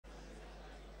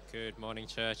Good morning,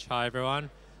 church. Hi, everyone.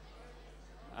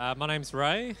 My name's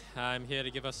Ray. I'm here to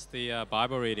give us the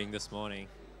Bible reading this morning.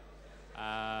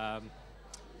 So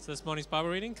this morning's Bible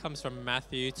reading comes from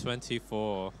Matthew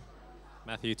 24.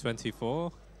 Matthew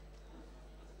 24.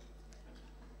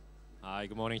 Hi,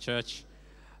 good morning, church.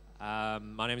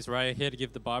 My name is Ray, here to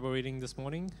give the Bible reading this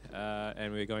morning,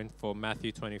 and we're going for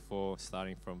Matthew 24,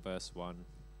 starting from verse 1.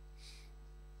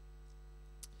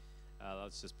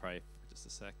 Let's just pray for just a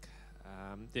sec.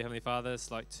 Dear Heavenly Father, I'd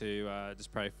just like to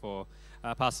just pray for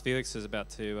Pastor Felix, who's about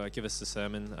to give us the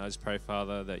sermon. I just pray,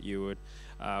 Father, that you would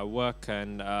work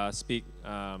and speak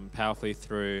powerfully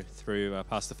through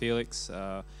Pastor Felix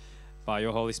by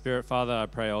your Holy Spirit, Father. I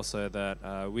pray also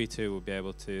that we too will be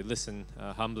able to listen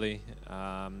humbly,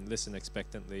 listen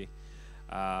expectantly,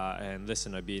 and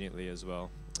listen obediently as well.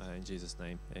 In Jesus'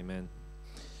 name, amen.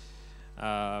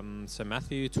 So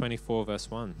Matthew 24,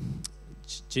 verse 1.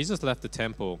 Jesus left the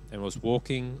temple and was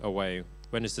walking away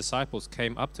when his disciples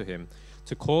came up to him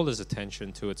to call his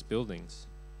attention to its buildings.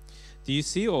 "Do you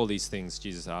see all these things?"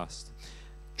 Jesus asked.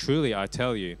 "Truly, I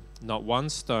tell you, not one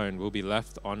stone will be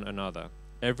left on another.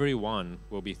 Every one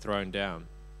will be thrown down."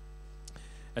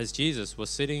 As Jesus was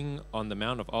sitting on the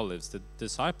Mount of Olives, the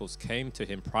disciples came to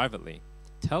him privately.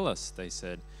 "Tell us," they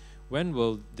said, "when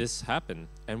will this happen,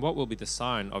 and what will be the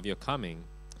sign of your coming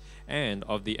and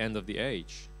of the end of the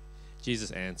age?"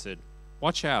 Jesus answered,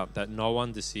 "Watch out that no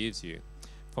one deceives you.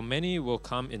 For many will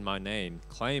come in my name,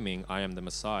 claiming I am the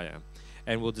Messiah,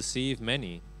 and will deceive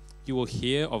many. You will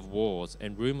hear of wars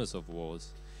and rumors of wars,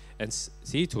 and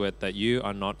see to it that you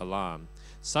are not alarmed.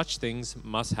 Such things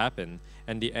must happen,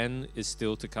 and the end is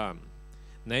still to come.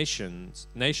 Nation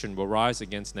will rise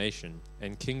against nation,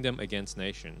 and kingdom against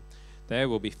nation. There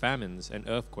will be famines and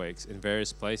earthquakes in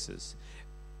various places.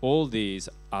 All these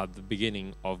are the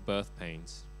beginning of birth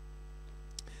pains.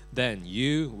 Then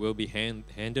you will be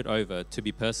handed over to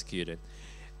be persecuted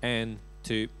and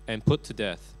put to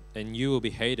death, and you will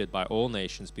be hated by all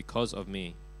nations because of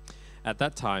me. At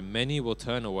that time many will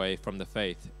turn away from the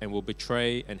faith and will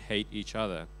betray and hate each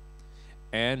other.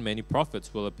 And many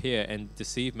prophets will appear and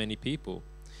deceive many people.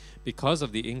 Because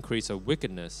of the increase of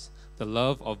wickedness, the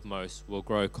love of most will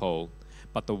grow cold,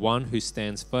 but the one who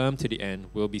stands firm to the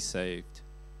end will be saved.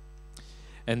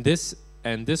 And this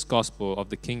gospel of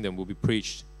the kingdom will be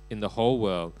preached in the whole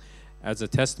world as a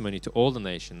testimony to all the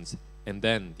nations, and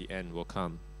then the end will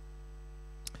come.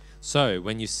 So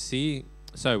when you see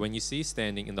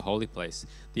standing in the holy place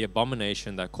the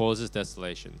abomination that causes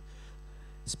desolation,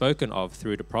 spoken of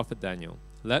through the prophet Daniel,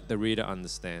 let the reader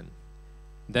understand.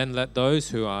 Then let those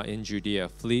who are in Judea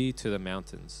flee to the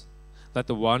mountains. Let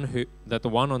the one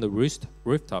on the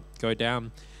rooftop go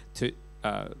down to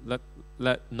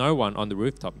let no one on the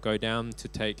rooftop go down to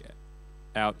take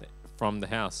out from the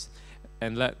house,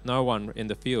 and let no one in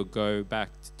the field go back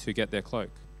to get their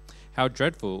cloak. How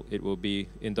dreadful it will be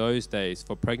in those days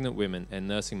for pregnant women and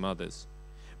nursing mothers.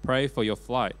 Pray that your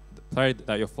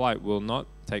flight will not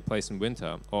take place in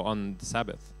winter or on the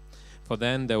Sabbath, for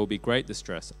then there will be great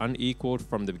distress, unequaled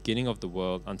from the beginning of the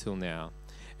world until now,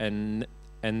 and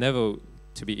never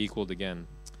to be equaled again.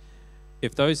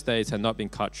 If those days had not been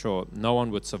cut short, no one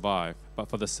would survive, but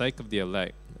for the sake of the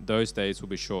elect, those days will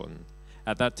be shortened.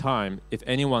 At that time, if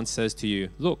anyone says to you,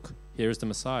 'Look, here is the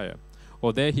Messiah,'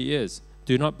 or 'There he is,'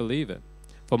 do not believe it.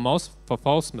 For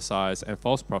false messiahs and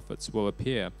false prophets will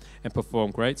appear and perform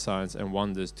great signs and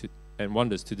wonders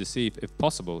to deceive, if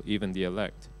possible, even the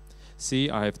elect. See,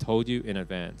 I have told you in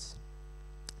advance.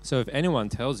 So if anyone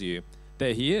tells you,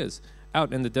 'There he is,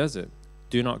 out in the desert,'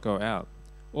 do not go out.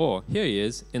 Or, 'Here he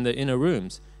is, in the inner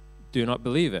rooms,' do not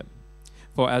believe it.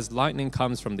 For as lightning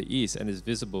comes from the east and is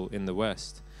visible in the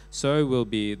west, so will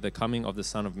be the coming of the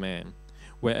Son of Man.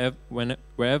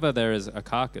 Wherever there is a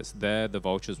carcass, there the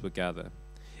vultures will gather.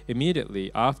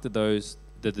 Immediately after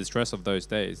the distress of those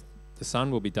days, the sun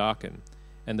will be darkened,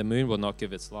 and the moon will not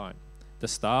give its light. The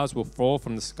stars will fall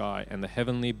from the sky, and the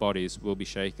heavenly bodies will be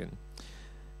shaken.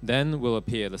 Then will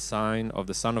appear the sign of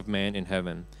the Son of Man in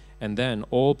heaven, and then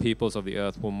all peoples of the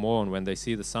earth will mourn when they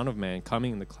see the Son of Man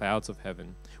coming in the clouds of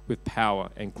heaven with power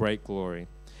and great glory.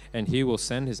 And he will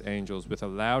send his angels with a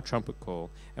loud trumpet call,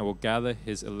 and will gather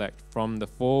his elect from the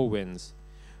four winds,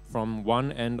 from one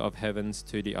end of heavens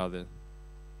to the other.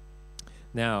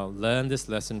 Now learn this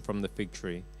lesson from the fig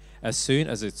tree. As soon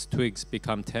as its twigs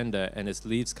become tender and its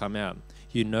leaves come out,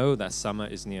 you know that summer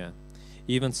is near.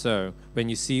 Even so, when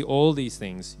you see all these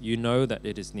things, you know that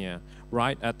it is near,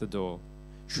 right at the door.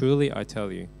 Truly I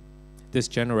tell you, this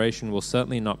generation will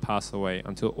certainly not pass away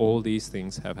until all these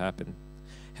things have happened.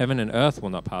 Heaven and earth will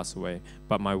not pass away,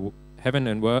 but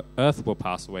earth will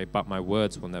pass away, but my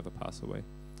words will never pass away."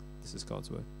 This is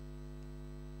God's word.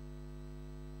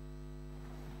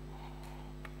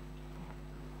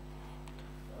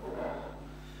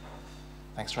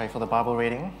 Thanks, Ray, for the Bible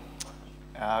reading.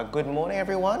 Good morning,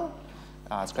 everyone.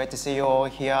 It's great to see you all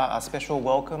here. A special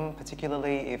welcome,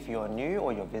 particularly if you're new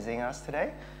or you're visiting us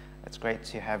today. It's great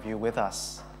to have you with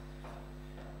us.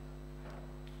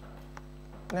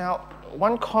 Now,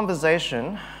 one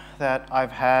conversation that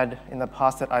I've had in the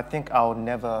past that I think I'll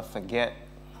never forget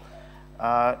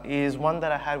is one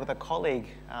that I had with a colleague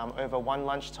over one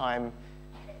lunchtime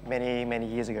many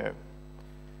years ago.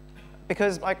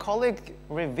 Because my colleague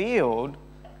revealed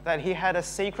that he had a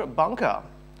secret bunker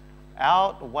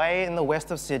out way in the west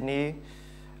of Sydney,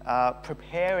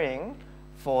 preparing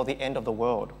for the end of the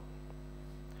world.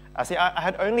 See, I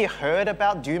had only heard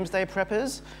about doomsday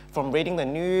preppers from reading the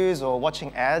news or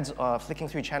watching ads or flicking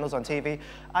through channels on TV.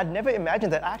 I'd never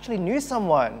imagined that I actually knew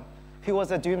someone who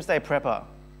was a doomsday prepper.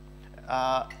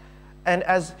 And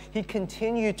as he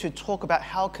continued to talk about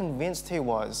how convinced he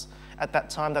was at that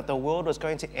time that the world was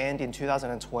going to end in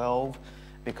 2012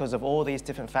 because of all these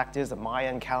different factors, the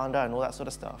Mayan calendar and all that sort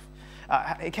of stuff.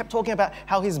 He kept talking about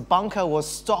how his bunker was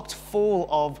stocked full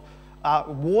of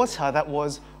water that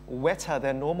was wetter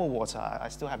than normal water. I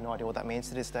still have no idea what that means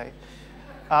to this day.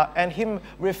 And him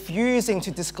refusing to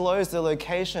disclose the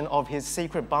location of his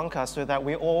secret bunker so that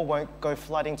we all won't go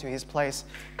flooding to his place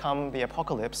come the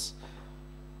apocalypse.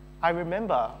 I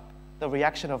remember the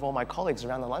reaction of all my colleagues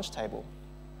around the lunch table.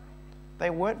 They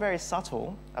weren't very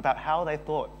subtle about how they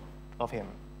thought of him.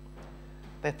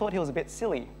 They thought he was a bit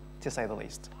silly, to say the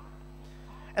least.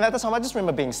 And at the time, I just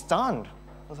remember being stunned.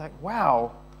 I was like,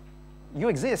 wow, you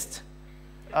exist.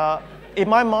 In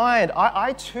my mind,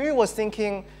 I too was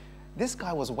thinking, this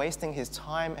guy was wasting his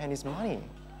time and his money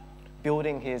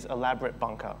building his elaborate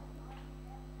bunker.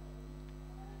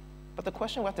 But the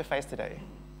question we have to face today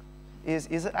is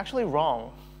it actually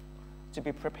wrong to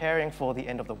be preparing for the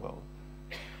end of the world?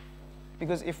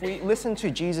 Because if we listen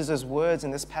to Jesus' words in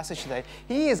this passage today,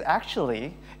 he is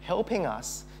actually helping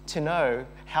us to know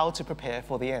how to prepare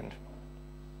for the end.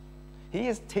 He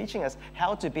is teaching us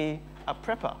how to be a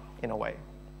prepper in a way.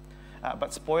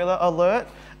 But spoiler alert,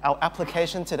 our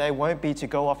application today won't be to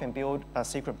go off and build a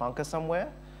secret bunker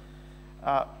somewhere.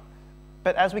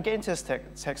 But as we get into this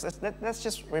text, let's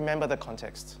just remember the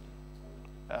context.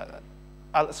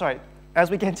 As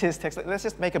we get into this text, let's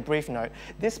just make a brief note.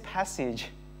 This passage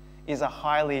is a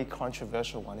highly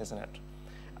controversial one, isn't it?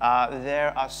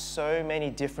 There are so many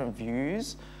different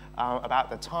views about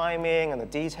the timing and the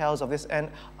details of this, and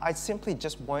I simply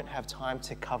just won't have time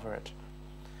to cover it.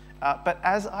 But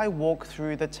as I walk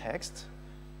through the text,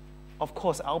 of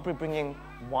course, I'll be bringing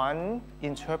one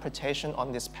interpretation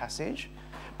on this passage,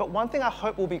 but one thing I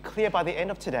hope will be clear by the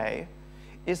end of today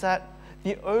is that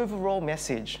the overall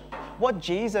message, what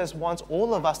Jesus wants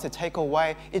all of us to take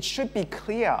away, it should be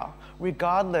clear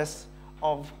regardless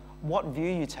of what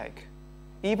view you take.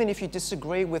 Even if you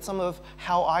disagree with some of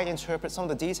how I interpret some of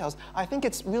the details, I think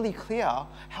it's really clear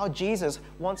how Jesus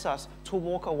wants us to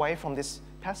walk away from this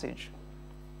passage.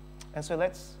 And so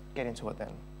let's get into it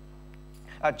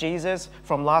then. Jesus,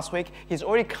 from last week, he's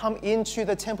already come into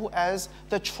the temple as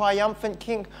the triumphant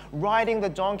king, riding the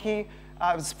donkey,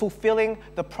 fulfilling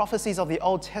the prophecies of the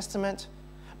Old Testament.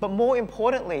 But more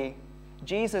importantly,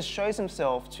 Jesus shows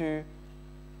himself to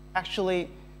actually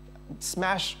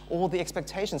smash all the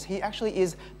expectations. He actually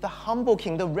is the humble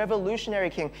king, the revolutionary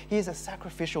king. He is a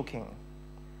sacrificial king.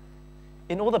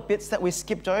 In all the bits that we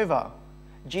skipped over,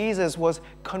 Jesus was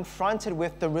confronted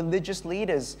with the religious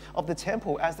leaders of the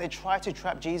temple as they try to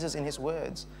trap Jesus in his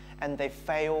words, and they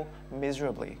fail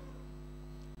miserably.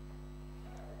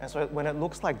 And so when it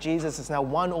looks like Jesus has now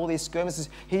won all these skirmishes,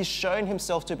 he's shown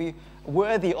himself to be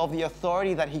worthy of the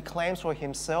authority that he claims for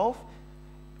himself,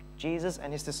 Jesus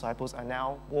and his disciples are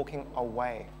now walking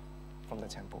away from the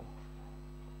temple.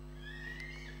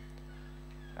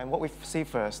 And what we see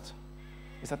first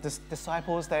is that the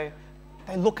disciples, they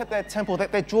look at their temple,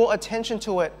 they draw attention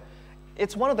to it.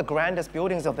 It's one of the grandest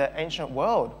buildings of the ancient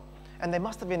world, and they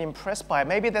must have been impressed by it.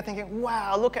 Maybe they're thinking,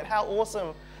 wow, look at how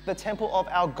awesome the temple of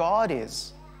our God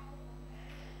is.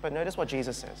 But notice what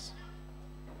Jesus says.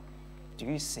 Do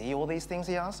you see all these things,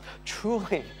 he asks?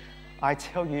 Truly, I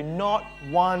tell you, not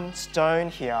one stone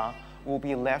here will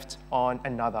be left on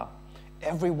another.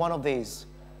 Every one of these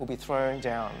will be thrown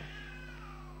down.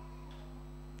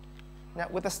 Now,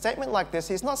 with a statement like this,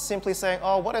 he's not simply saying,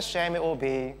 oh, what a shame it will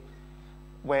be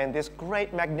when this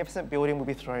great, magnificent building will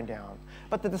be thrown down.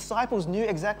 But the disciples knew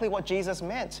exactly what Jesus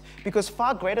meant, because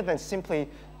far greater than simply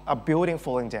a building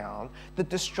falling down, the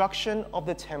destruction of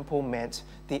the temple meant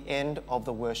the end of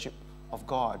the worship of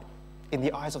God in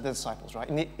the eyes of the disciples, right?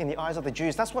 In the eyes of the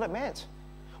Jews, that's what it meant.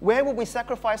 Where would we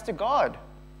sacrifice to God?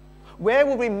 Where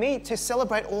would we meet to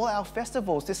celebrate all our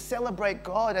festivals, to celebrate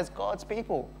God as God's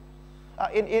people?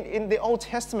 In the Old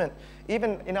Testament,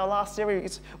 even in our last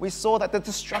series, we saw that the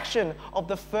destruction of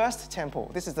the first temple,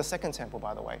 this is the second temple,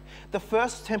 by the way, the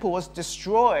first temple was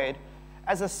destroyed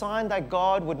as a sign that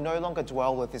God would no longer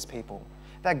dwell with his people,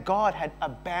 that God had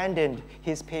abandoned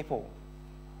his people,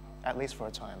 at least for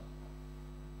a time.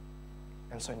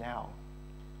 And so now,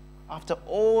 after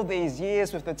all these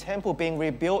years with the temple being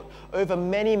rebuilt over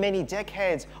many, many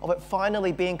decades of it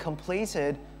finally being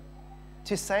completed,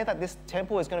 to say that this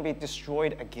temple is going to be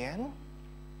destroyed again,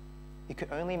 it could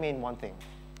only mean one thing.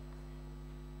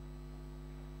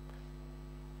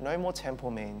 No more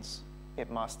temple means it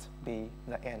must be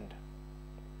the end.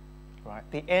 Right?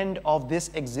 The end of this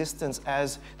existence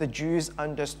as the Jews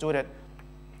understood it.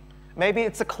 Maybe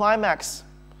it's the climax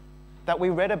that we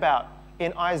read about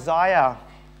in Isaiah,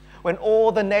 when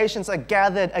all the nations are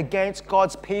gathered against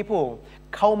God's people,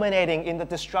 culminating in the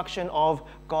destruction of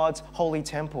God's holy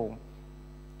temple.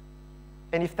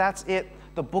 And if that's it,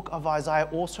 the book of Isaiah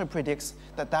also predicts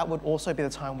that that would also be the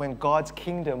time when God's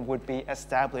kingdom would be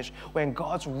established, when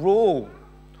God's rule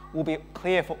will be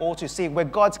clear for all to see, where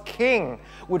God's king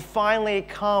would finally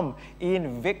come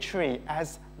in victory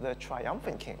as the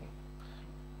triumphant king.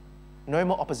 No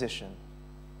more opposition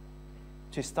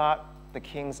to start the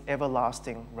king's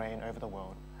everlasting reign over the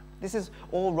world. This is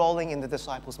all rolling in the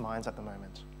disciples' minds at the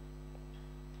moment.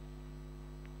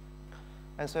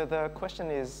 And so the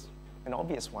question is an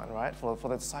obvious one, right, for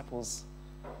the disciples.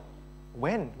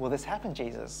 When will this happen,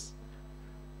 Jesus?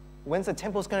 When's the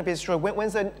temple's going to be destroyed?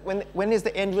 When is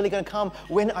the end really going to come?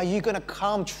 When are you going to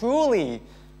come truly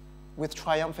with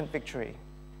triumphant victory?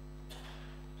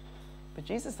 But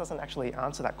Jesus doesn't actually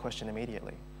answer that question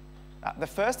immediately. The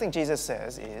first thing Jesus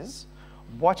says is,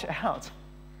 watch out.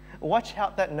 Watch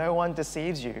out that no one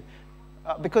deceives you.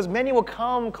 Because many will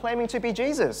come claiming to be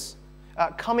Jesus,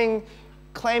 claiming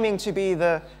to be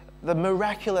the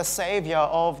miraculous savior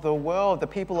of the world, the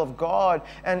people of God,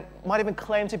 and might even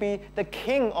claim to be the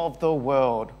king of the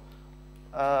world,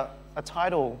 a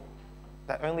title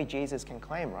that only Jesus can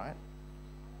claim, right?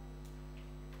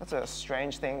 That's a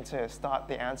strange thing to start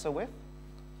the answer with.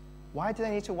 Why do they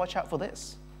need to watch out for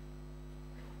this?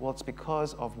 Well, it's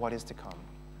because of what is to come.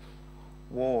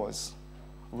 Wars,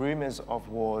 rumors of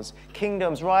wars,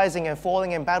 kingdoms rising and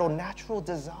falling in battle, natural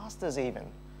disasters even,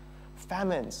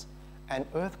 famines, and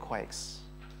earthquakes.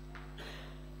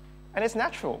 And it's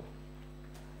natural.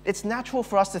 It's natural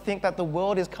for us to think that the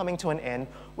world is coming to an end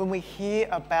when we hear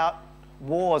about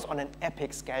wars on an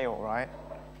epic scale, right?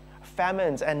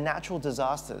 Famines and natural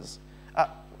disasters.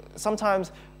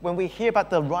 Sometimes when we hear about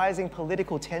the rising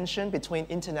political tension between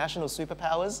international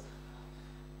superpowers,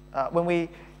 when we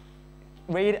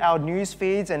read our news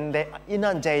feeds and they're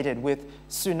inundated with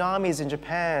tsunamis in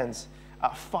Japan,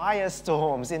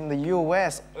 firestorms in the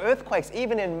US, earthquakes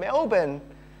even in Melbourne,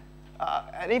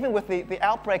 and even with the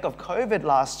outbreak of COVID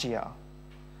last year,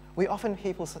 we often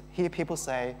hear people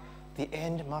say, the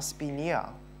end must be near.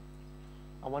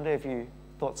 I wonder if you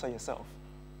thought so yourself.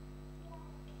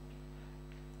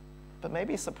 But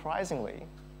maybe surprisingly,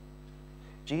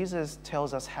 Jesus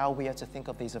tells us how we are to think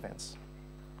of these events.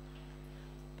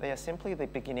 They are simply the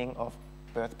beginning of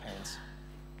birth pains.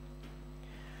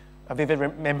 A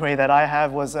vivid memory that I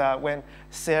have was when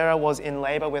Sarah was in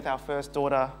labor with our first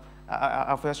daughter,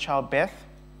 our first child, Beth.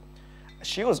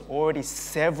 She was already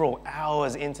several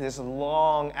hours into this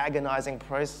long, agonizing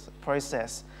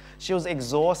process. She was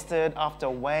exhausted after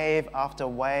wave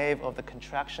of the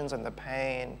contractions and the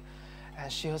pain.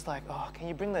 And she was like, oh, can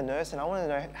you bring the nurse in? I want to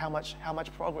know how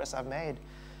much progress I've made.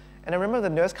 And I remember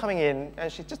the nurse coming in,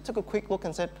 and she just took a quick look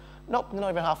and said, nope, not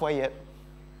even halfway yet.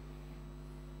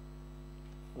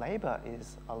 Labor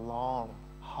is a long,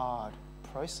 hard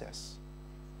process.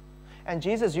 And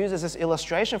Jesus uses this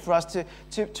illustration for us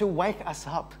to wake us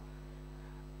up,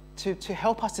 to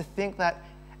help us to think that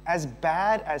as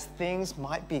bad as things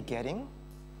might be getting,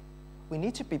 we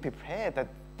need to be prepared that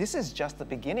this is just the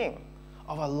beginning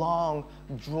of a long,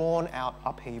 drawn-out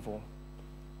upheaval.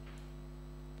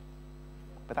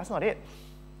 But that's not it.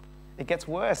 It gets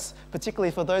worse,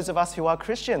 particularly for those of us who are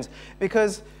Christians,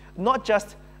 because not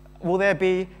just will there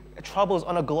be troubles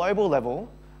on a global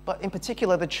level, but in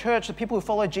particular, the church, the people who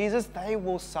follow Jesus, they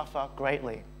will suffer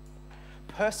greatly.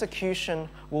 Persecution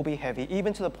will be heavy,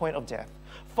 even to the point of death.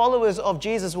 Followers of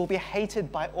Jesus will be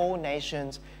hated by all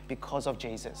nations because of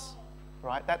Jesus,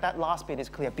 right? That last bit is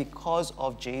clear, because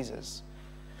of Jesus.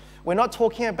 We're not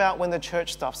talking about when the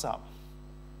church stuffs up,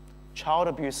 child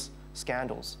abuse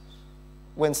scandals,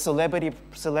 when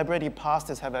celebrity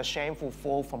pastors have a shameful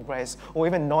fall from grace, or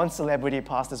even non-celebrity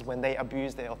pastors when they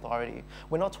abuse their authority.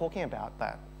 We're not talking about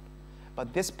that.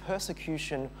 But this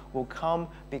persecution will come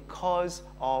because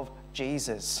of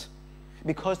Jesus,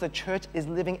 because the church is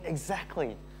living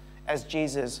exactly as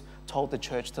Jesus told the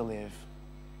church to live,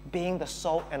 being the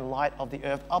salt and light of the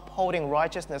earth, upholding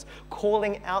righteousness,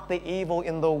 calling out the evil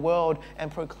in the world, and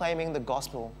proclaiming the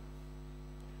gospel.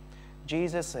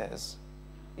 Jesus says,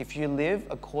 if you live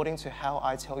according to how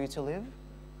I tell you to live,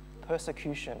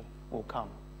 persecution will come.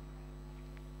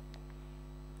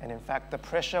 And in fact, the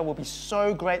pressure will be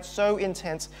so great, so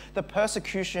intense, the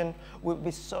persecution will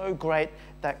be so great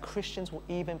that Christians will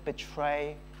even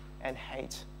betray and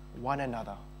hate one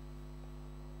another.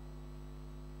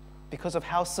 Because of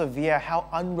how severe, how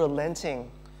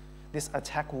unrelenting this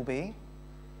attack will be,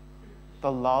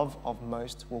 the love of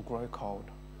most will grow cold.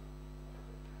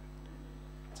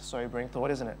 It's a sobering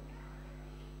thought, isn't it?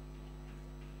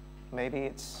 Maybe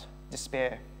it's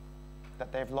despair,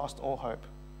 that they've lost all hope.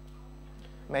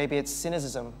 Maybe it's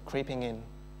cynicism creeping in.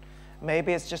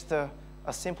 Maybe it's just a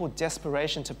simple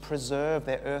desperation to preserve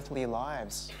their earthly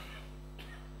lives.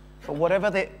 But whatever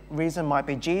the reason might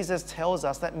be, Jesus tells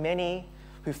us that many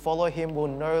who follow him will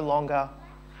no longer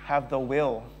have the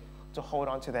will to hold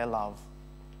on to their love.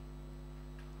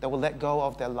 They will let go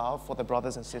of their love for the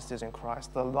brothers and sisters in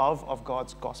Christ, the love of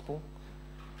God's gospel.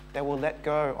 They will let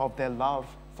go of their love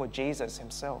for Jesus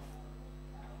himself.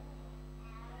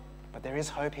 But there is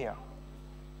hope here.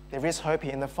 There is hope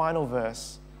here in the final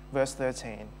verse, verse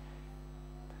 13.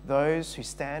 Those who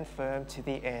stand firm to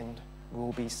the end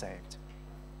will be saved.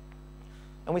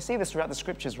 And we see this throughout the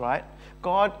scriptures, right?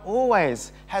 God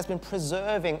always has been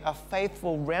preserving a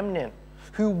faithful remnant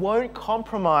who won't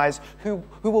compromise, who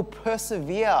will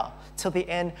persevere till the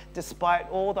end despite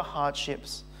all the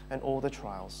hardships and all the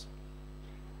trials.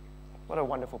 What a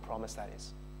wonderful promise that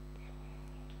is.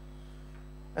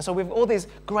 And so with all these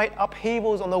great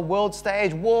upheavals on the world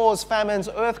stage, wars, famines,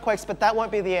 earthquakes, but that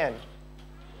won't be the end.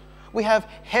 We have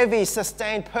heavy,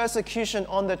 sustained persecution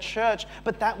on the church,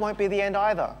 but that won't be the end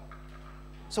either.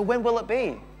 So when will it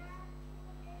be?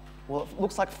 Well, it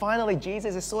looks like finally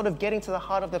Jesus is sort of getting to the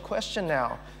heart of the question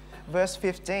now. Verse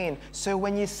 15, so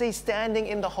when you see standing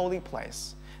in the holy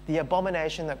place, the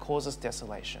abomination that causes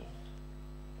desolation,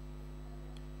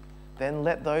 then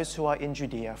let those who are in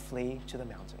Judea flee to the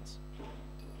mountains.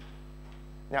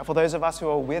 Now, for those of us who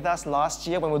were with us last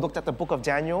year when we looked at the book of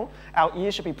Daniel, our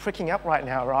ears should be pricking up right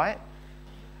now, right?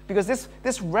 Because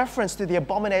this reference to the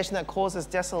abomination that causes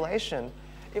desolation,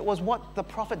 it was what the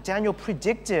prophet Daniel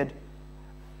predicted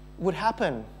would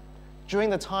happen during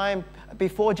the time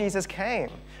before Jesus came,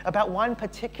 about one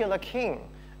particular king,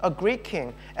 a Greek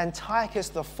king,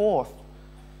 Antiochus IV.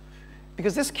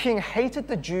 Because this king hated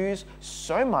the Jews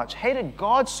so much, hated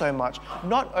God so much,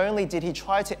 not only did he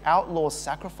try to outlaw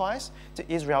sacrifice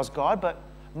to Israel's God, but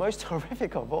most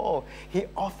horrific of all, he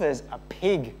offers a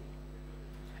pig,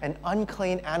 an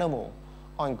unclean animal,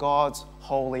 on God's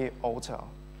holy altar.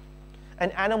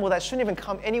 An animal that shouldn't even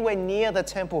come anywhere near the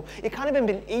temple. It can't even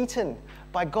been eaten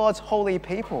by God's holy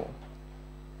people.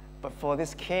 But for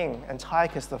this king,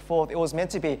 Antiochus IV, it was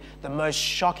meant to be the most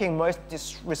shocking, most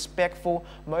disrespectful,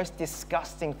 most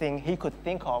disgusting thing he could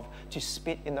think of to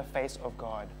spit in the face of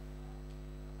God.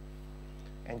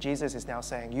 And Jesus is now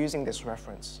saying, using this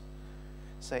reference,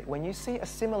 say, when you see a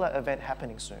similar event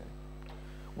happening soon,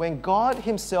 when God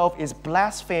himself is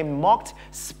blasphemed, mocked,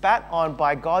 spat on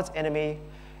by God's enemy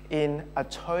in a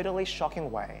totally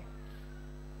shocking way,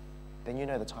 then you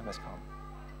know the time has come.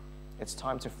 It's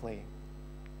time to flee.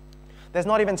 There's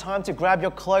not even time to grab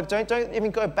your cloak. Don't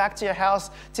even go back to your house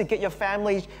to get your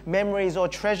family memories or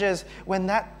treasures. When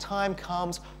that time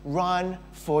comes, run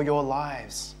for your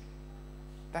lives.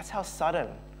 That's how sudden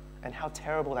and how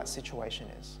terrible that situation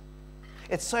is.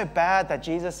 It's so bad that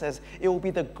Jesus says it will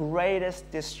be the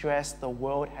greatest distress the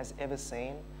world has ever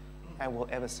seen and will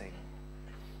ever see.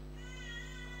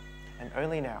 And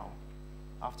only now,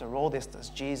 after all this, does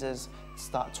Jesus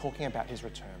start talking about his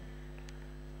return.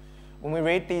 When we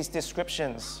read these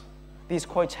descriptions, these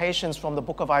quotations from the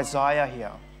book of Isaiah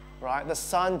here, right? The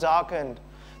sun darkened,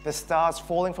 the stars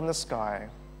falling from the sky.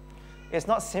 It's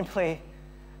not simply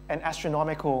an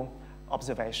astronomical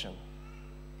observation,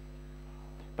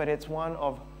 but it's one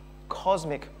of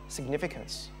cosmic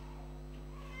significance,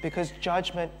 because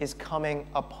judgment is coming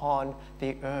upon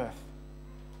the earth.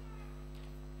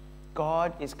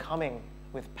 God is coming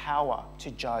with power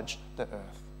to judge the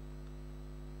earth.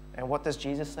 And what does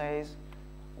Jesus say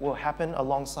will happen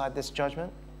alongside this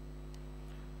judgment?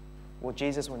 Well,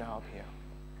 Jesus will now appear.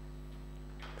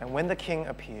 And when the King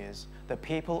appears, the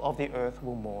people of the earth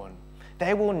will mourn.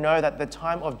 they will know that the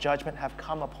time of judgment have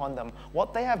come upon them.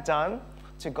 What they have done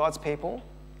to God's people,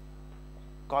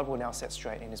 God will now set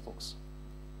straight in his books.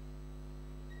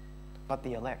 But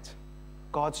the elect,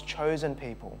 God's chosen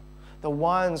people, the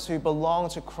ones who belong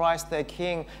to Christ their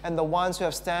King, and the ones who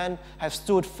have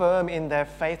stood firm in their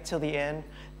faith till the end,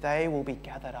 they will be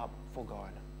gathered up for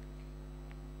God.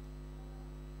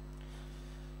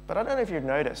 But I don't know if you've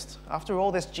noticed, after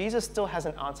all this, Jesus still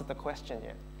hasn't answered the question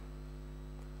yet.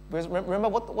 Because remember,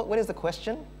 what is the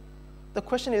question? The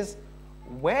question is,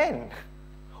 when?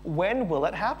 When will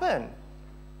it happen?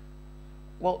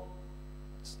 Well,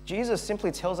 Jesus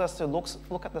simply tells us to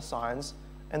look at the signs,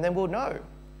 and then we'll know,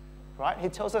 right? He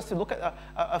tells us to look at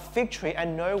a fig tree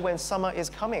and know when summer is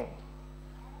coming.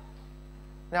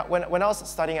 Now, when I was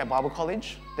studying at Bible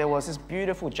college, there was this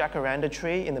beautiful jacaranda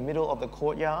tree in the middle of the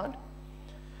courtyard.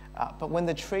 But when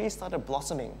the tree started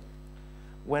blossoming,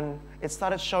 when it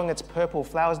started showing its purple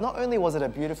flowers, not only was it a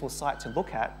beautiful sight to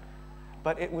look at,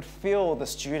 but it would fill the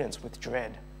students with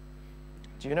dread.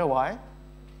 Do you know why?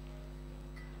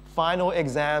 Final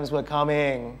exams were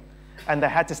coming, and they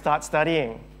had to start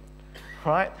studying,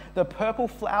 right? The purple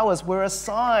flowers were a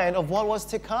sign of what was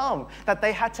to come, that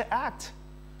they had to act.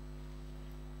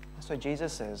 So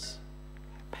Jesus says,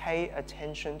 pay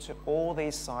attention to all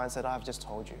these signs that I've just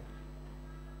told you.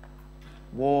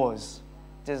 Wars,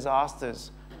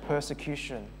 disasters,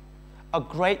 persecution, a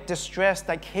great distress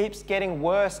that keeps getting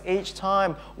worse each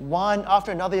time, one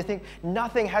after another. You think,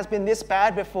 nothing has been this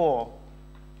bad before.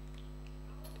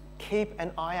 Keep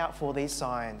an eye out for these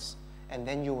signs, and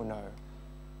then you will know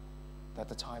that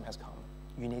the time has come.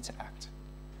 You need to act.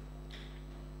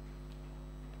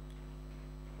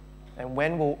 And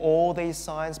when will all these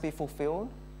signs be fulfilled?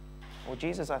 Well,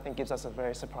 Jesus, I think, gives us a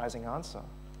very surprising answer.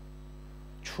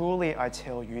 Truly, I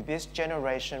tell you, this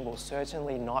generation will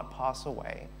certainly not pass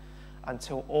away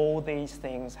until all these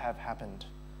things have happened.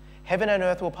 Heaven and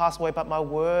earth will pass away, but my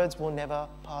words will never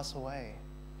pass away.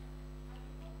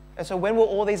 And so when will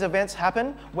all these events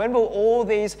happen? When will all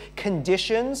these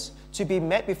conditions to be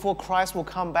met before Christ will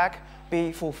come back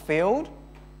be fulfilled?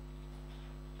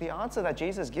 The answer that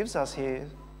Jesus gives us here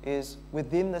is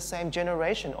within the same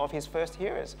generation of his first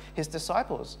hearers, his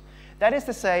disciples. That is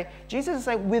to say, Jesus is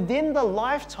saying within the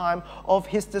lifetime of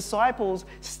his disciples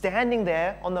standing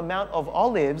there on the Mount of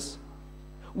Olives,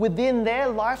 within their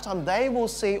lifetime, they will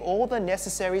see all the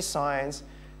necessary signs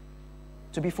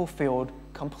to be fulfilled,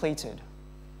 completed.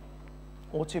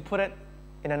 Or to put it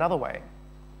in another way,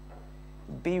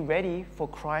 be ready for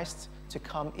Christ to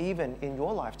come even in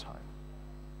your lifetime.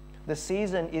 The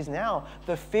season is now.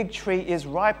 The fig tree is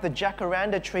ripe. The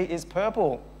jacaranda tree is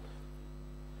purple.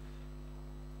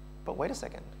 But wait a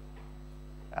second.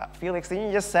 Felix, didn't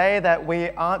you just say that we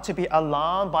aren't to be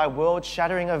alarmed by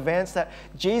world-shattering events, that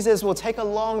Jesus will take a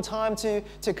long time to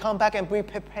come back and be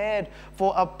prepared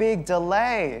for a big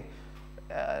delay?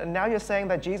 Now you're saying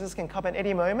that Jesus can come at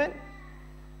any moment?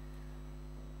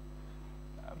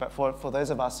 But for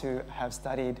those of us who have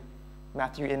studied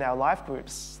Matthew in our life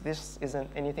groups, this isn't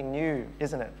anything new,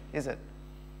 isn't it? Is it?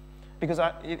 Because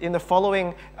in the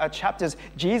following chapters,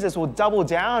 Jesus will double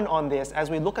down on this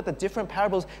as we look at the different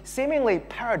parables, seemingly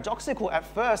paradoxical at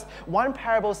first. One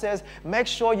parable says, make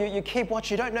sure you keep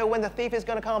watch. You don't know when the thief is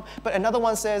going to come. But another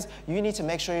one says, you need to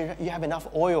make sure you have enough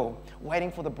oil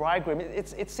waiting for the bridegroom.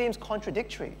 It seems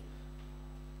contradictory.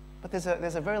 But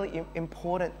there's a very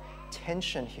important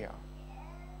tension here,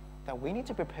 that we need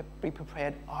to be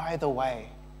prepared either way.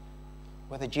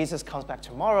 Whether Jesus comes back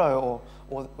tomorrow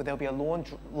or there'll be a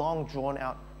long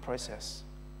drawn-out process.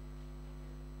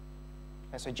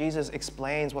 And so Jesus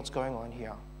explains what's going on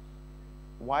here.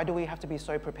 Why do we have to be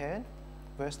so prepared?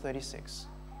 Verse 36.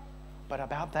 But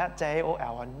about that day or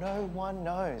hour, no one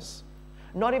knows.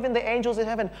 Not even the angels in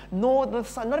heaven, nor the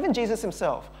Son, not even Jesus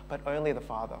himself, but only the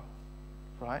Father.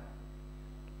 Right?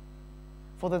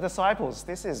 For the disciples,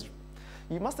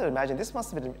 you must have imagined, this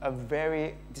must have been a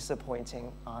very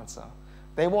disappointing answer.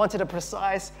 They wanted a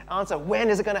precise answer. When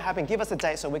is it going to happen? Give us a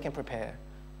date so we can prepare.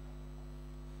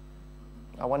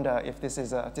 I wonder if this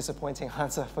is a disappointing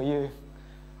answer for you.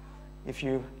 If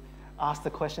you ask the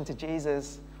question to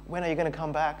Jesus, when are you going to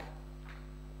come back?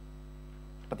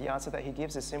 But the answer that he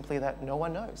gives is simply that no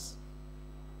one knows.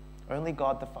 Only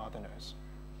God the Father knows.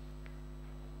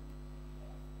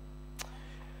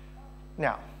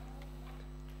 Now,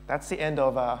 that's the end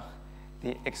of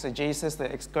the exegesis,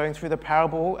 going through the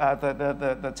parable,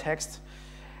 the text.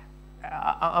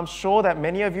 I'm sure that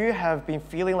many of you have been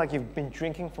feeling like you've been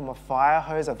drinking from a fire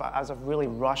hose as I've really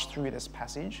rushed through this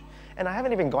passage. And I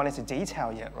haven't even gone into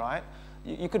detail yet, right?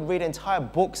 You could read entire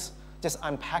books just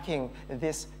unpacking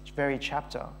this very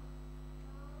chapter.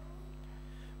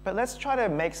 But let's try to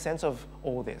make sense of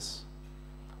all this.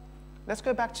 Let's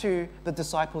go back to the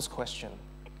disciples' question.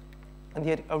 And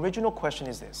the original question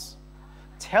is this.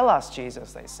 Tell us,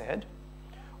 Jesus, they said,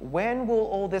 when will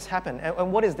all this happen?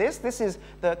 And what is this? This is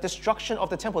the destruction of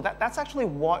the temple. That's actually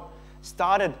what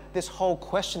started this whole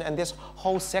question and this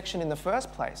whole section in the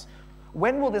first place.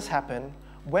 When will this happen?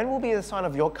 When will be the sign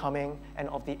of your coming and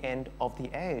of the end of the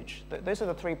age? Those are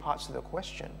the three parts to the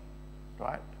question,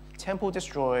 right? Temple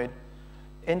destroyed,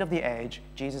 end of the age,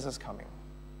 Jesus is coming.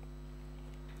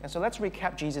 And so let's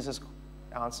recap Jesus'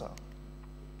 answer.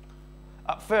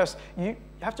 First, you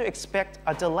have to expect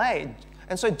a delay.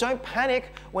 And so don't panic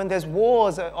when there's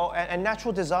wars and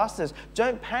natural disasters.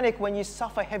 Don't panic when you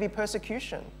suffer heavy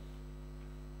persecution.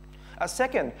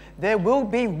 Second, there will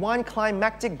be one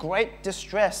climactic great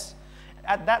distress.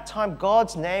 At that time,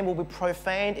 God's name will be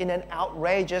profaned in an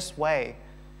outrageous way.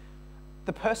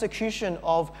 The persecution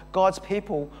of God's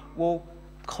people will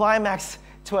climax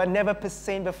to a never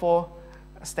seen before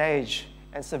stage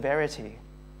and severity.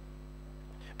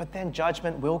 But then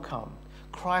judgment will come.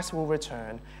 Christ will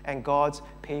return and God's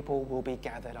people will be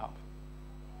gathered up.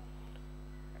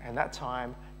 And that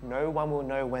time, no one will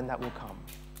know when that will come.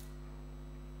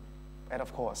 And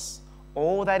of course,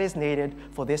 all that is needed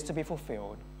for this to be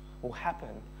fulfilled will happen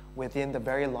within the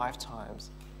very lifetimes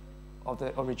of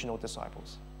the original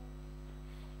disciples.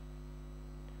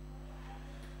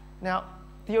 Now,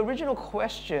 the original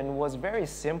question was very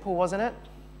simple, wasn't it?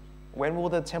 When will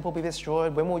the temple be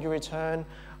destroyed? When will you return?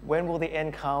 When will the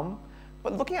end come?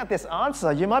 But looking at this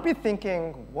answer, you might be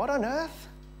thinking, what on earth?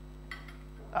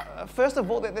 First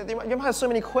of all, you might have so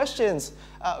many questions,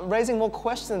 raising more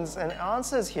questions and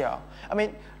answers here. I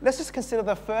mean, let's just consider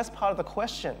the first part of the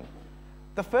question.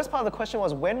 The first part of the question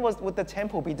was, when would the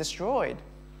temple be destroyed?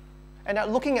 And now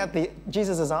looking at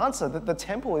Jesus' answer, the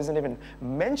temple isn't even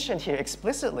mentioned here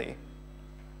explicitly.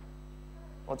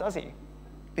 Or does he?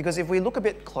 Because if we look a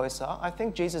bit closer, I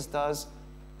think Jesus does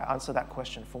answer that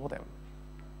question for them.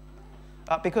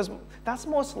 Because that's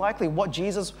most likely what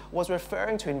Jesus was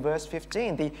referring to in verse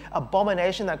 15, the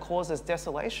abomination that causes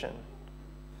desolation.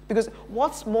 Because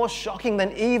what's more shocking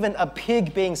than even a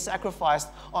pig being sacrificed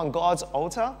on God's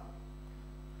altar?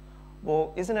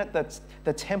 Well, isn't it that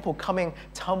the temple coming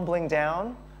tumbling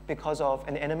down because of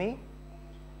an enemy?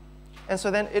 And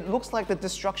so then it looks like the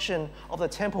destruction of the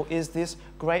temple is this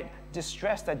great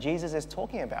distress that Jesus is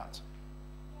talking about.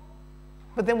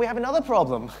 But then we have another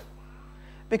problem.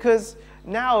 Because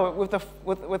now,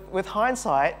 with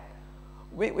hindsight,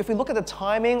 if we look at the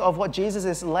timing of what Jesus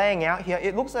is laying out here,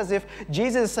 it looks as if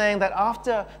Jesus is saying that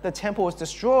after the temple is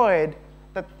destroyed,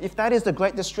 that if that is the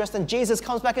great distress, then Jesus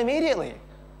comes back immediately.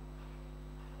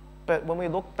 But when we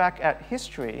look back at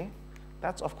history,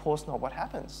 that's of course not what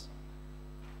happens.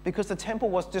 Because the temple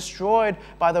was destroyed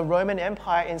by the Roman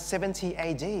Empire in 70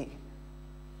 AD.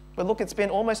 But look, it's been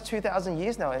almost 2,000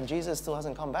 years now and Jesus still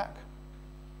hasn't come back.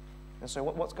 And so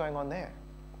what's going on there?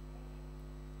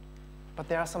 But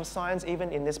there are some signs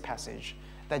even in this passage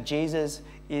that Jesus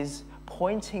is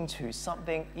pointing to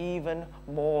something even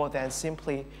more than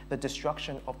simply the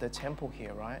destruction of the temple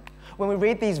here, right? When we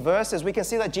read these verses, we can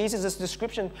see that Jesus'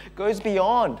 description goes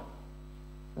beyond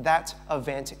that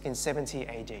event in 70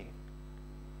 AD.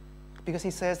 Because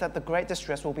he says that the great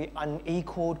distress will be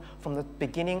unequaled from the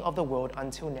beginning of the world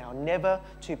until now, never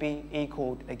to be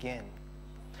equaled again.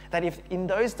 That if in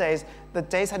those days, the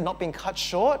days had not been cut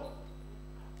short,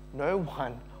 no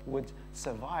one would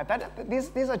survive.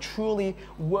 These are truly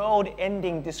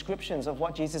world-ending descriptions of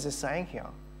what Jesus is saying here.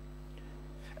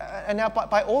 And now,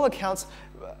 by all accounts,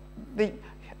 the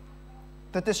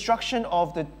destruction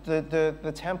of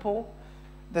the temple,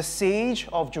 the siege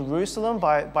of Jerusalem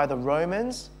by the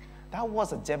Romans, that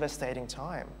was a devastating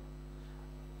time,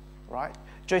 right?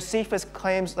 Josephus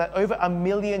claims that over 1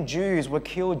 million Jews were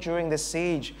killed during the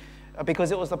siege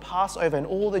because it was the Passover and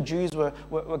all the Jews were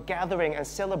gathering and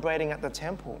celebrating at the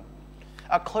temple.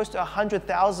 Close to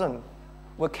 100,000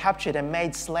 were captured and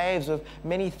made slaves, with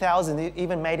many thousands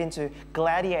even made into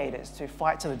gladiators to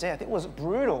fight to the death. It was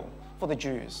brutal for the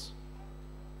Jews.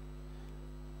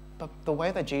 But the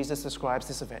way that Jesus describes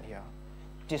this event here,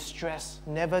 distress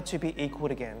never to be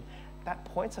equaled again, that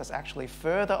points us actually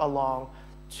further along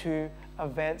to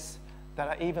events that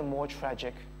are even more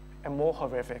tragic and more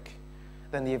horrific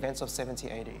than the events of 70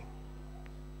 AD.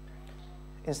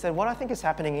 Instead, what I think is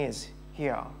happening is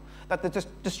here, that the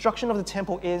destruction of the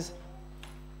temple is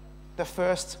the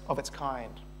first of its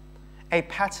kind, a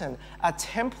pattern, a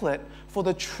template for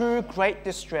the true great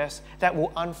distress that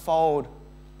will unfold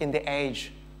in the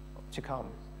age to come,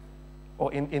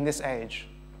 or in this age.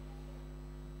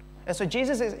 And so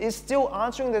Jesus is still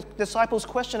answering the disciples'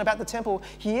 question about the temple.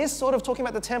 He is sort of talking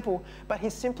about the temple, but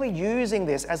he's simply using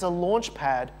this as a launch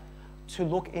pad to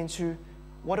look into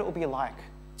what it will be like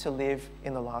to live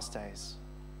in the last days.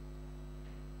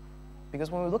 Because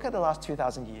when we look at the last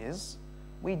 2,000 years,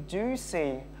 we do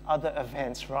see other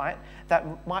events, right,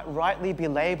 that might rightly be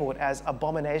labeled as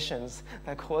abominations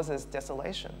that causes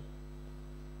desolation.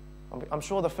 I'm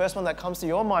sure the first one that comes to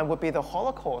your mind would be the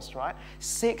Holocaust, right?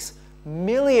 6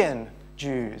 million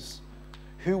Jews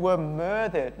who were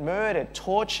murdered,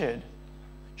 tortured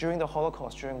during the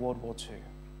Holocaust, during World War II.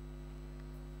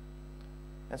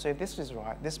 And so if this is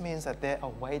right, this means that there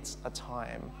awaits a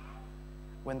time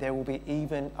when there will be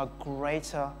even a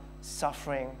greater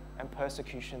suffering and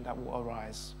persecution that will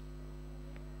arise.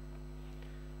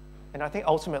 And I think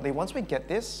ultimately, once we get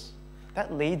this,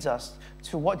 that leads us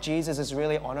to what Jesus is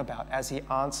really on about as he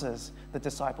answers the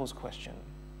disciples' question.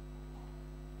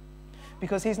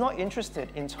 Because he's not interested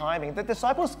in timing. The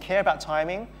disciples care about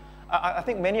timing. I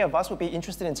think many of us would be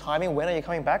interested in timing. When are you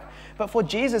coming back? But for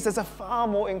Jesus, there's a far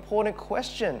more important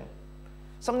question,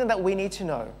 something that we need to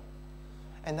know.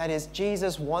 And that is,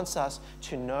 Jesus wants us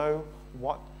to know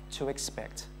what to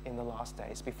expect in the last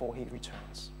days before he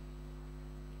returns.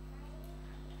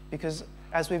 Because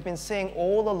as we've been seeing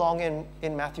all along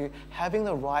in Matthew, having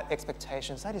the right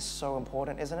expectations, that is so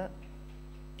important, isn't it?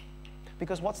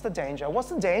 Because what's the danger? What's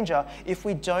the danger if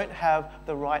we don't have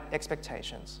the right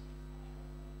expectations?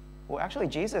 Well, actually,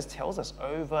 Jesus tells us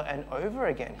over and over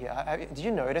again here. Did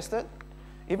you notice it?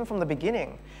 Even from the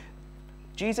beginning,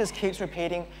 Jesus keeps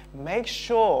repeating, make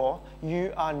sure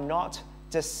you are not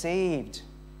deceived.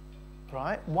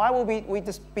 Right? Why will we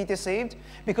be deceived?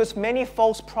 Because many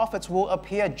false prophets will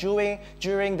appear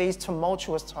during these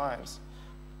tumultuous times.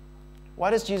 Why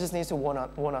does Jesus need to warn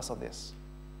us of this?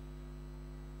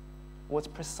 Well, it's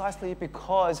precisely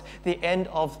because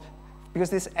because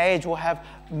this age will have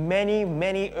many,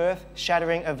 many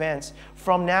earth-shattering events.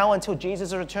 From now until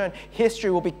Jesus' return,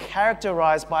 history will be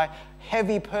characterized by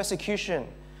heavy persecution,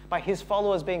 by his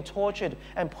followers being tortured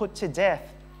and put to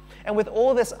death. And with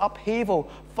all this upheaval,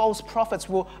 false prophets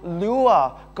will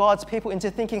lure God's people into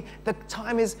thinking the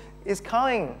time is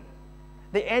coming,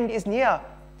 the end is near,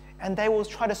 and they will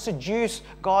try to seduce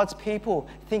God's people,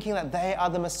 thinking that they are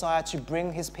the Messiah to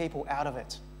bring his people out of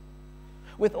it.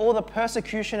 With all the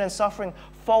persecution and suffering,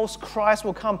 false Christ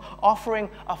will come offering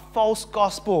a false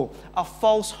gospel, a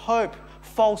false hope,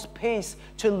 false peace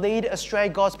to lead astray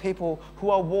God's people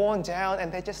who are worn down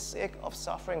and they're just sick of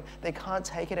suffering. They can't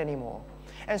take it anymore.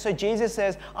 And so Jesus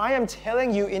says, I am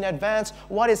telling you in advance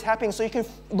what is happening so you can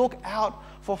look out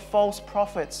for false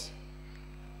prophets.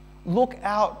 Look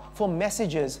out for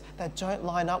messages that don't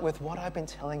line up with what I've been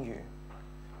telling you.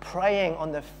 Preying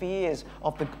on the fears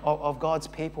of God's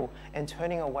people and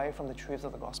turning away from the truths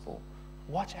of the gospel.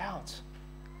 Watch out.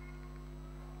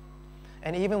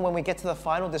 And even when we get to the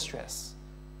final distress,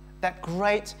 that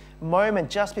great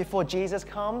moment just before Jesus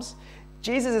comes,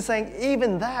 Jesus is saying,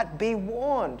 even that, be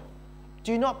warned.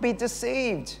 Do not be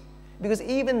deceived. Because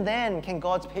even then can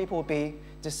God's people be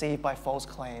deceived by false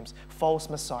claims, false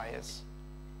messiahs.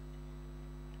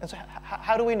 And so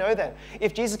how do we know then?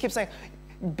 If Jesus keeps saying,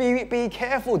 be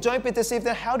careful, don't be deceived,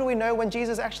 then how do we know when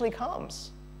Jesus actually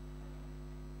comes?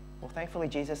 Well, thankfully,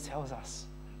 Jesus tells us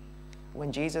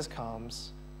when Jesus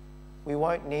comes, we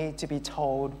won't need to be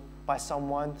told by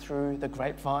someone through the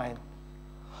grapevine.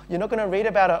 You're not going to read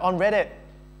about it on Reddit.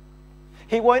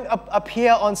 He won't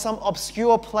appear on some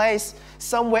obscure place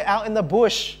somewhere out in the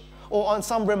bush or on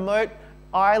some remote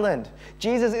island.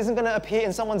 Jesus isn't going to appear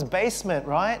in someone's basement,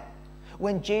 right?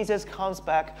 When Jesus comes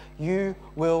back, you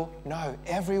will know.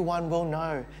 Everyone will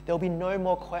know. There'll be no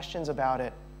more questions about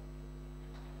it.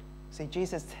 See,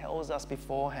 Jesus tells us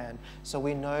beforehand so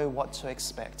we know what to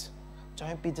expect.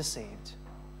 Don't be deceived.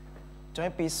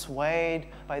 Don't be swayed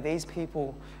by these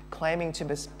people claiming to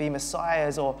be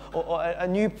messiahs or a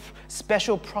new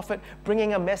special prophet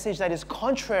bringing a message that is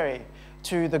contrary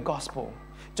to the gospel.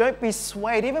 Don't be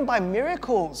swayed even by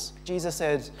miracles, Jesus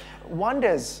said,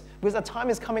 wonders, because a time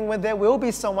is coming when there will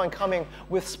be someone coming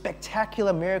with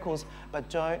spectacular miracles, but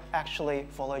don't actually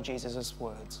follow Jesus'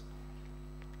 words.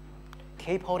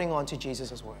 Keep holding on to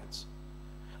Jesus' words.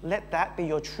 Let that be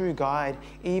your true guide,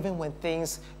 even when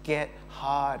things get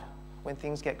hard, when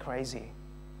things get crazy.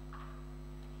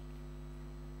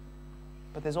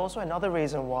 But there's also another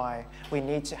reason why we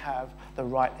need to have the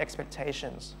right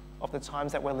expectations of the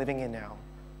times that we're living in now.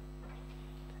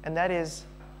 And that is,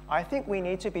 I think we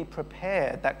need to be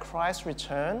prepared that Christ's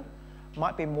return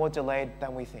might be more delayed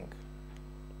than we think.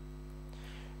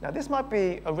 Now, this might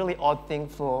be a really odd thing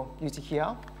for you to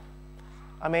hear.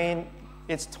 I mean,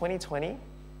 it's 2020.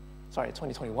 Sorry,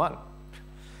 2021.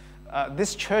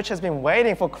 This church has been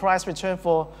waiting for Christ's return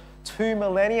for 2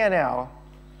 millennia now.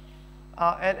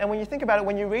 And when you think about it,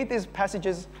 when you read these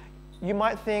passages, you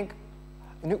might think,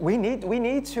 we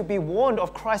need to be warned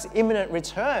of Christ's imminent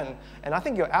return. And I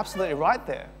think you're absolutely right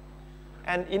there.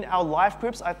 And in our life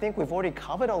groups, I think we've already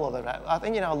covered all of that. I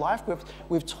think in our life groups,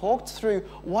 we've talked through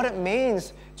what it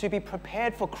means to be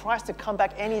prepared for Christ to come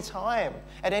back any time,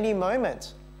 at any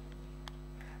moment.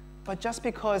 But just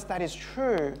because that is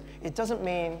true, it doesn't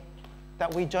mean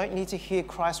that we don't need to hear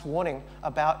Christ's warning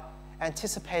about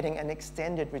anticipating an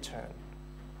extended return.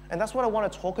 And that's what I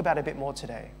want to talk about a bit more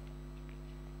today.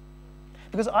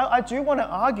 Because I do want to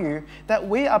argue that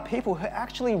we are people who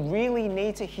actually really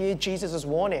need to hear Jesus'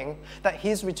 warning that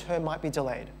his return might be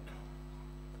delayed.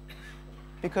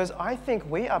 Because I think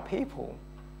we are people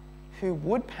who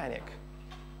would panic,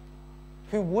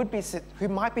 who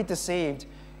might be deceived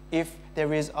if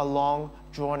there is a long,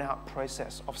 drawn-out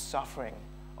process of suffering,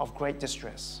 of great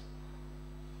distress.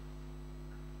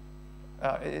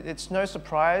 It's no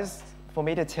surprise for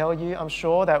me to tell you, I'm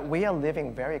sure, that we are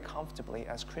living very comfortably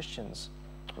as Christians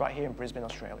right here in Brisbane,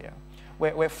 Australia.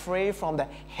 We're free from the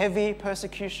heavy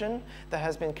persecution that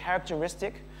has been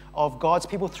characteristic of God's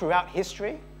people throughout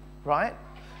history, right?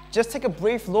 Just take a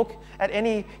brief look at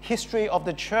any history of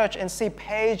the church and see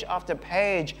page after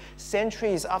page,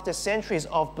 centuries after centuries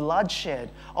of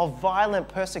bloodshed, of violent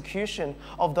persecution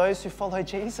of those who follow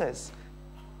Jesus.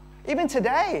 Even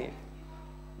today,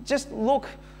 just look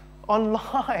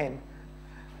online.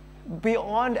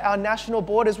 Beyond our national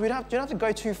borders, we don't have to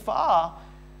go too far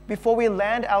before we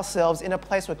land ourselves in a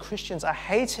place where Christians are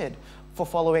hated for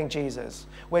following Jesus,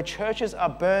 where churches are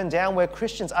burned down, where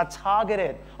Christians are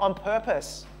targeted on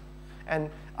purpose, and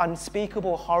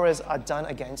unspeakable horrors are done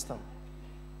against them.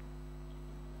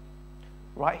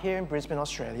 Right here in Brisbane,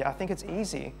 Australia, I think it's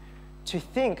easy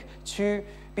to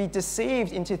be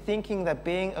deceived into thinking that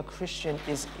being a Christian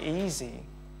is easy.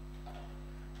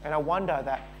 And I wonder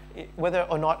that whether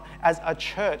or not as a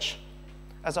church,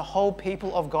 as a whole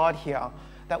people of God here,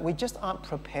 that we just aren't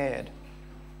prepared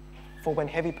for when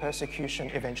heavy persecution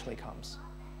eventually comes.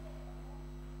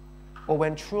 Or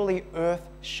when truly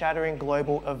earth-shattering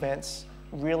global events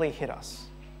really hit us.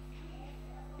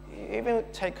 Even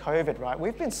take COVID, right?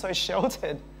 We've been so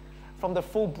sheltered from the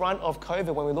full brunt of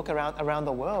COVID when we look around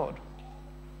the world.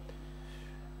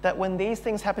 That when these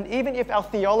things happen, even if our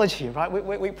theology, right,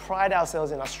 we pride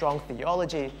ourselves in our strong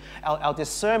theology, our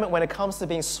discernment when it comes to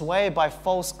being swayed by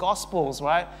false gospels,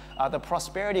 right, the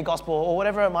prosperity gospel or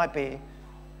whatever it might be,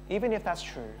 even if that's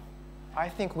true, I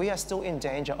think we are still in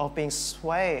danger of being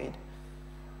swayed.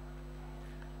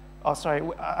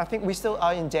 I think we still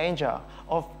are in danger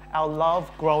of our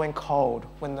love growing cold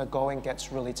when the going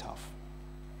gets really tough.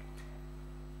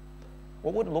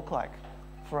 What would it look like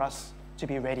for us to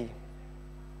be ready?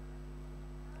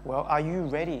 Well, are you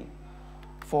ready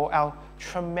for our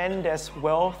tremendous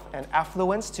wealth and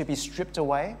affluence to be stripped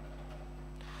away?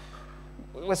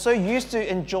 We're so used to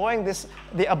enjoying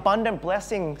the abundant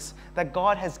blessings that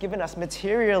God has given us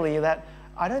materially that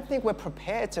I don't think we're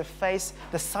prepared to face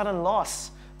the sudden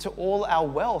loss to all our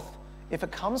wealth if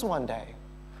it comes one day.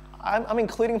 I'm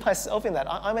including myself in that.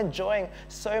 I'm enjoying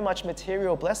so much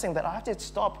material blessing that I have to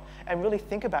stop and really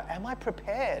think about, am I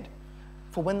prepared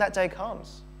for when that day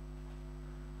comes?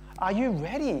 Are you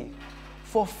ready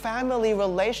for family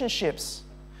relationships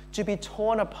to be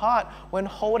torn apart when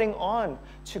holding on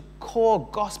to core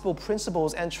gospel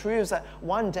principles and truths that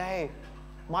one day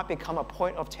might become a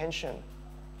point of tension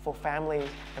for family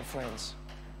and friends?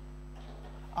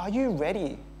 Are you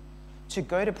ready to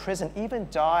go to prison, even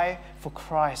die for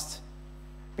Christ,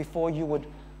 before you would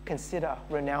consider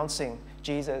renouncing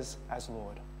Jesus as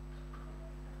Lord?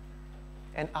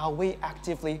 And are we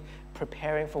actively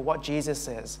preparing for what Jesus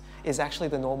says is actually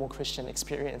the normal Christian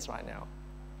experience right now,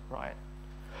 right?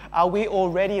 Are we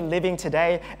already living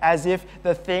today as if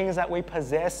the things that we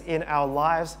possess in our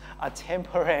lives are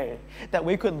temporary, that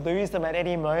we could lose them at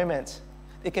any moment?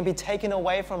 It can be taken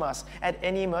away from us at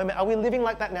any moment. Are we living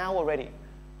like that now already?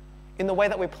 In the way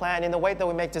that we plan, in the way that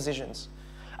we make decisions?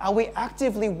 Are we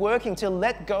actively working to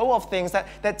let go of things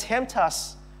that tempt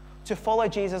us to follow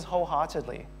Jesus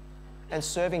wholeheartedly and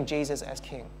serving Jesus as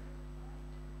King?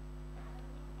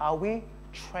 Are we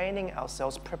training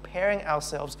ourselves, preparing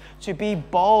ourselves to be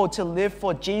bold, to live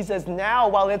for Jesus now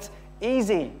while it's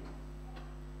easy,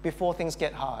 before things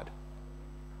get hard?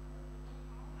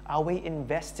 Are we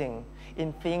investing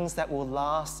in things that will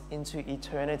last into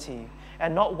eternity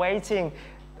and not waiting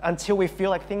until we feel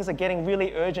like things are getting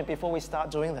really urgent before we start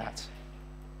doing that?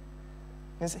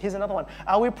 Here's another one.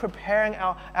 Are we preparing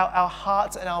our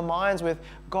hearts and our minds with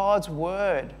God's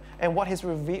word and what He's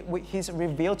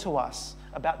revealed to us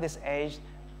about this age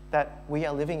that we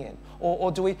are living in?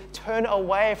 Or do we turn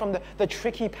away from the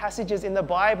tricky passages in the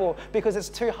Bible because it's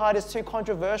too hard, it's too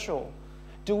controversial?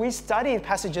 Do we study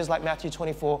passages like Matthew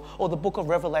 24 or the book of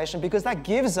Revelation because that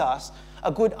gives us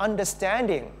a good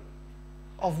understanding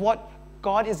of what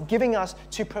God is giving us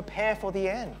to prepare for the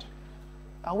end?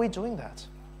 Are we doing that?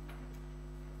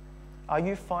 Are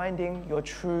you finding your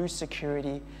true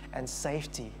security and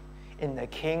safety in the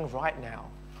King right now,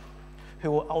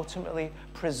 who will ultimately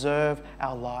preserve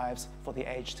our lives for the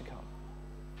age to come?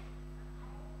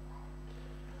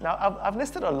 Now, I've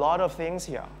listed a lot of things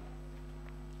here,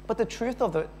 but the truth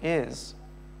of it is,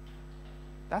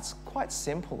 that's quite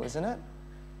simple, isn't it?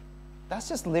 That's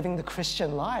just living the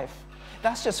Christian life.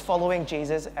 That's just following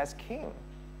Jesus as King.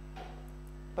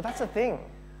 But that's the thing.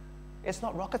 It's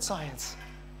not rocket science.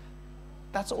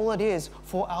 That's all it is,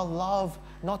 for our love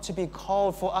not to be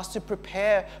cold, for us to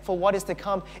prepare for what is to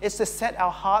come. It's to set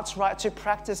our hearts right, to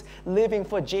practice living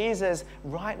for Jesus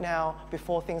right now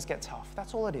before things get tough.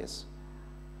 That's all it is.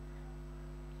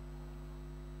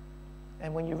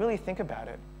 And when you really think about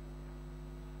it,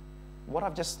 what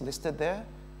I've just listed there,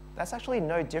 that's actually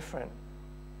no different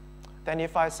than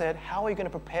if I said, how are you going to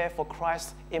prepare for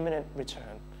Christ's imminent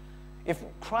return? If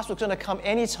Christ was going to come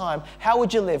anytime, how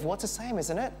would you live? Well, it's the same,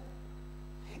 isn't it?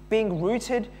 Being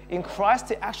rooted in Christ,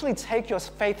 to actually take your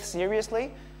faith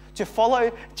seriously, to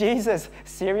follow Jesus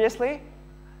seriously.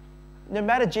 No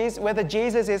matter whether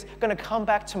Jesus is going to come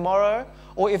back tomorrow,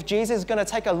 or if Jesus is going to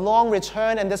take a long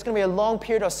return and there's going to be a long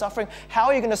period of suffering, how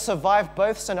are you going to survive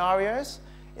both scenarios?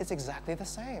 It's exactly the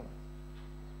same.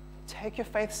 Take your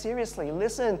faith seriously.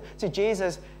 Listen to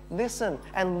Jesus. Listen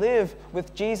and live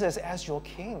with Jesus as your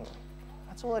King.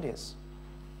 That's all it is.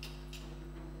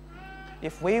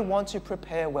 If we want to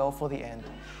prepare well for the end,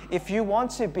 if you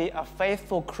want to be a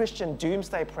faithful Christian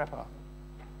doomsday prepper,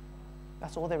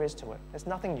 that's all there is to it. There's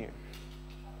nothing new.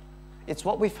 It's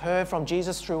what we've heard from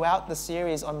Jesus throughout the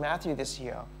series on Matthew this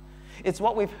year. It's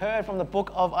what we've heard from the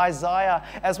book of Isaiah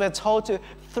as we're told to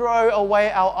throw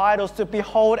away our idols, to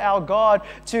behold our God,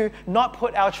 to not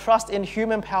put our trust in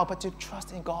human power, but to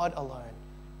trust in God alone.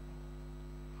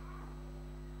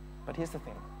 But here's the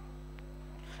thing.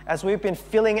 As we've been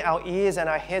filling our ears and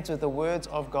our heads with the words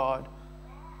of God,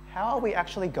 how are we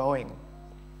actually going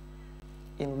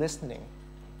in listening,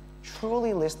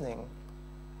 truly listening,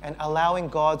 and allowing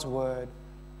God's word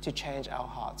to change our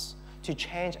hearts, to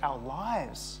change our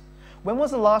lives? When was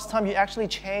the last time you actually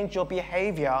changed your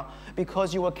behavior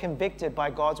because you were convicted by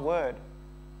God's word?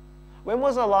 When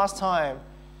was the last time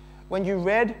when you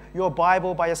read your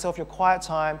Bible by yourself, your quiet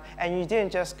time, and you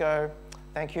didn't just go,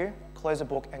 thank you, close the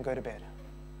book and go to bed?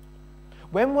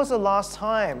 When was the last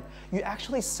time you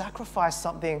actually sacrificed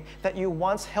something that you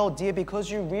once held dear because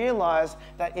you realized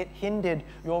that it hindered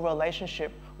your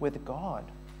relationship with God?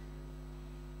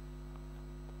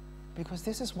 Because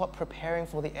this is what preparing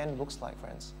for the end looks like,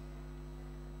 friends.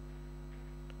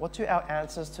 What do our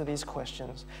answers to these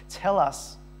questions tell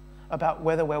us about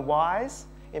whether we're wise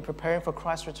in preparing for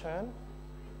Christ's return,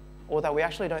 or that we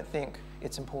actually don't think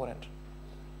it's important?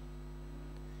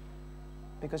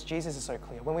 Because Jesus is so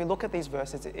clear. When we look at these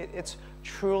verses, it's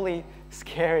truly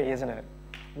scary, isn't it?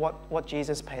 What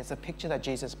Jesus paints, the picture that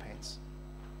Jesus paints.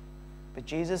 But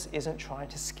Jesus isn't trying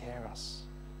to scare us.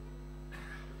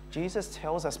 Jesus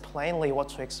tells us plainly what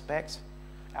to expect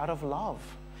out of love.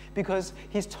 Because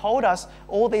he's told us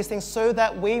all these things so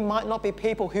that we might not be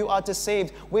people who are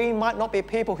deceived. We might not be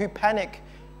people who panic,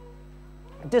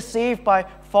 deceived by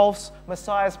false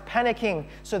messiahs, panicking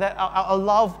so that our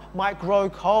love might grow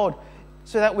cold.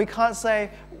 So that we can't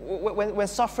say, when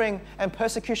suffering and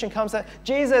persecution comes, that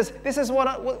Jesus, this is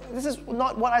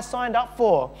not what I signed up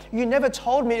for. You never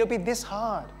told me it would be this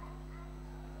hard.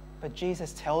 But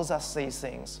Jesus tells us these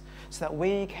things so that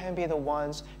we can be the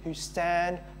ones who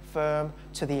stand firm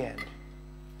to the end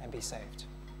and be saved.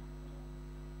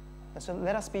 And so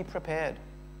let us be prepared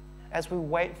as we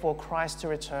wait for Christ to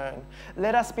return.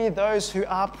 Let us be those who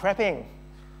are prepping,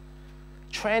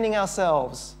 training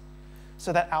ourselves,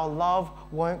 so that our love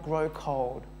won't grow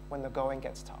cold when the going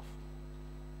gets tough.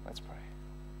 Let's pray.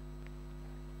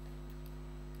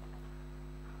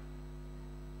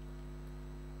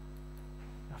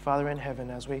 Father in heaven,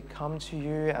 as we come to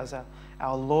you as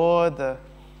our Lord, the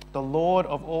Lord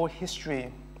of all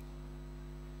history,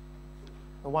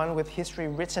 the one with history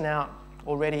written out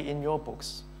already in your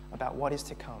books about what is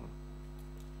to come,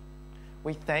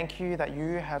 we thank you that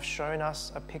you have shown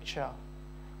us a picture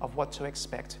of what to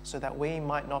expect so that we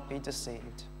might not be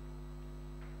deceived.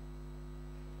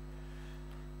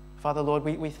 Father, Lord,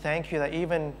 we thank you that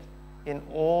even in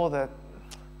all the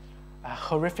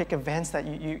horrific events that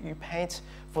you paint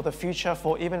for the future,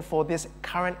 even for this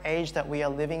current age that we are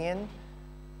living in,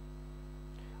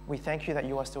 we thank you that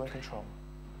you are still in control.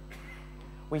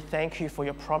 We thank you for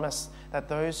your promise that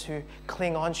those who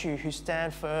cling on to you, who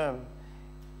stand firm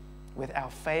with our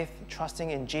faith, trusting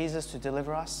in Jesus to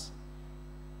deliver us,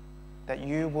 that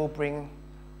you will bring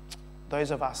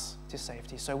those of us to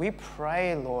safety. So we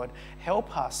pray, Lord,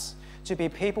 help us to be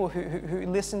people who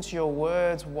listen to your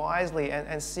words wisely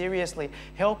and seriously.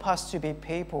 Help us to be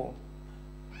people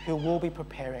who will be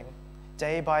preparing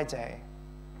day by day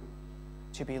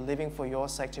to be living for your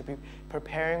sake, to be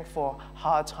preparing for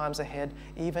hard times ahead,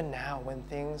 even now when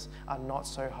things are not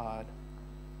so hard.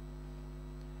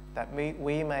 That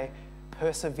we may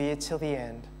persevere till the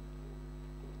end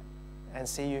and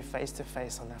see you face to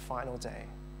face on that final day.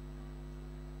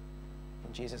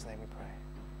 In Jesus' name we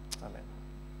pray. Amen.